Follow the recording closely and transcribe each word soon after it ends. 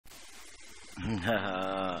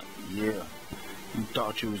Yeah, you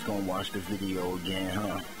thought you was gonna watch the video again,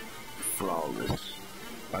 huh? Flawless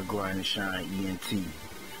by Grind and Shine ENT.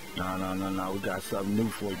 No, we got something new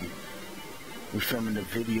for you. We're filming the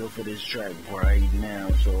video for this track right now,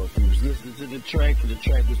 so if you was listening to the track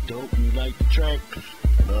was dope and you like the track,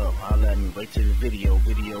 holla at me. Wait till the video.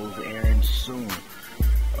 Video's airing soon.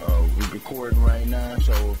 We're recording right now,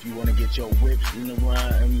 so if you want to get your whips in the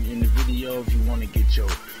ride, in the video, if you want to get your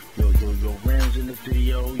rims in the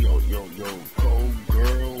video, your cold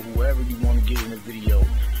girl, whoever you want to get in the video,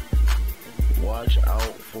 watch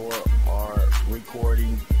out for our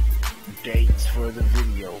recording dates for the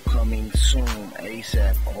video coming soon,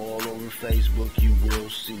 ASAP, all over Facebook. You will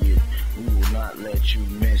see it. We will not let you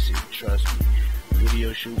miss it, trust me.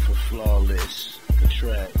 Video shoot for Flawless, the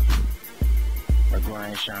track by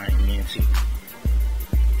Grind Shine ENT,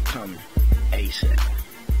 coming ASAP.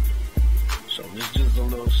 So this is just a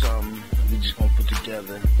little something we just gonna put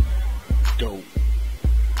together. Dope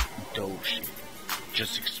shit.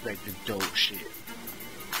 Just expect the dope shit.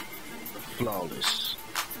 Flawless,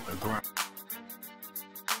 a grind.